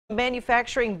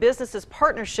Manufacturing businesses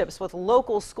partnerships with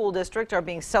local school districts are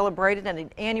being celebrated at an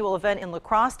annual event in La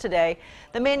Crosse today.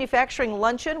 The manufacturing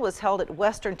luncheon was held at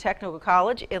Western Technical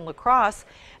College in La Crosse,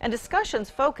 and discussions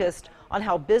focused on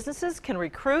how businesses can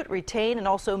recruit, retain, and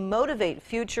also motivate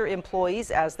future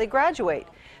employees as they graduate.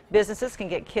 Businesses can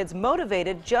get kids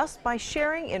motivated just by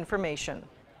sharing information.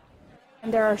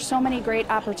 And there are so many great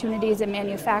opportunities in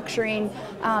manufacturing,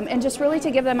 and just really to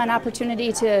give them an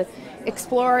opportunity to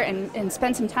explore and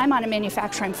spend some time on a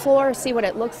manufacturing floor, see what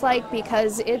it looks like,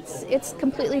 because it's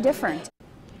completely different.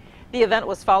 The event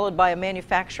was followed by a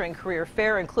manufacturing career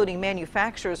fair, including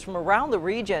manufacturers from around the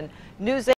region. News